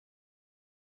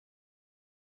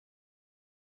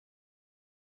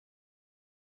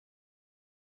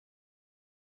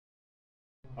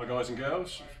Hi guys and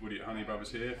girls, Woody at Honey Brothers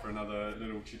here for another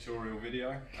little tutorial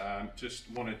video.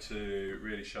 Just wanted to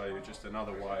really show you just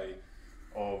another way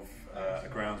of a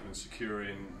groundsman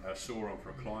securing a saw on for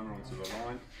a climber onto the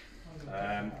line.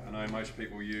 I know most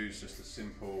people use just a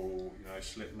simple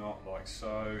slip knot like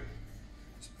so,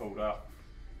 just pulled up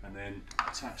and then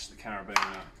attach the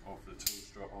carabiner of the tool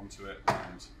strap onto it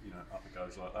and up it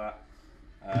goes like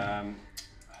that.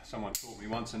 Someone taught me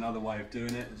once another way of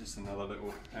doing it, just another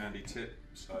little handy tip.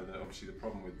 So that obviously the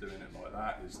problem with doing it like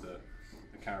that is that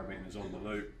the carabiner is on the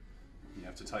loop. You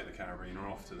have to take the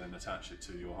carabiner off to then attach it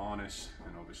to your harness,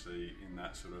 and obviously in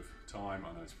that sort of time,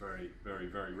 I know it's very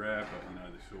rare,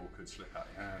 but the saw could slip out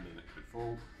your hand and it could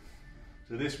fall.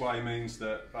 So this way means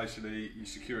that basically you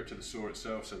secure it to the saw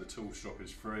itself so the tool strap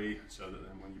is free, so that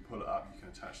then when you pull it up you can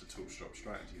attach the tool strap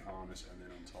straight into your harness and then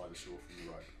untie the saw from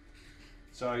the rope.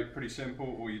 So pretty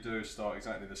simple, all you do is start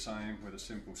exactly the same with a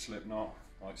simple slip knot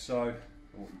like so.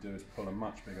 And what you do is pull a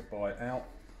much bigger bite out,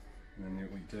 and then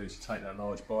what you do is you take that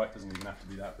large bite, doesn't even have to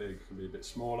be that big, it can be a bit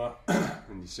smaller,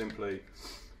 and you simply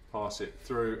pass it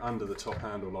through under the top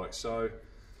handle like so,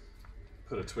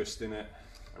 put a twist in it,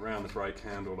 around the brake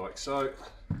handle like so,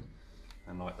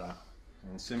 and like that.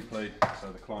 And simply,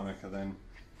 so the climber can then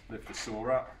lift the saw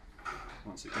up.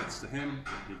 Once it gets to him,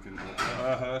 he can,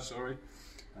 her, sorry,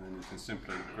 and then you can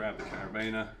simply grab the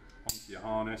carabiner onto your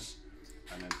harness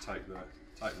and then take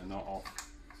the knot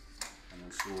off, and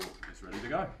then saw is ready to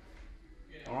go.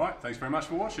 Alright, thanks very much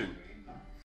for watching.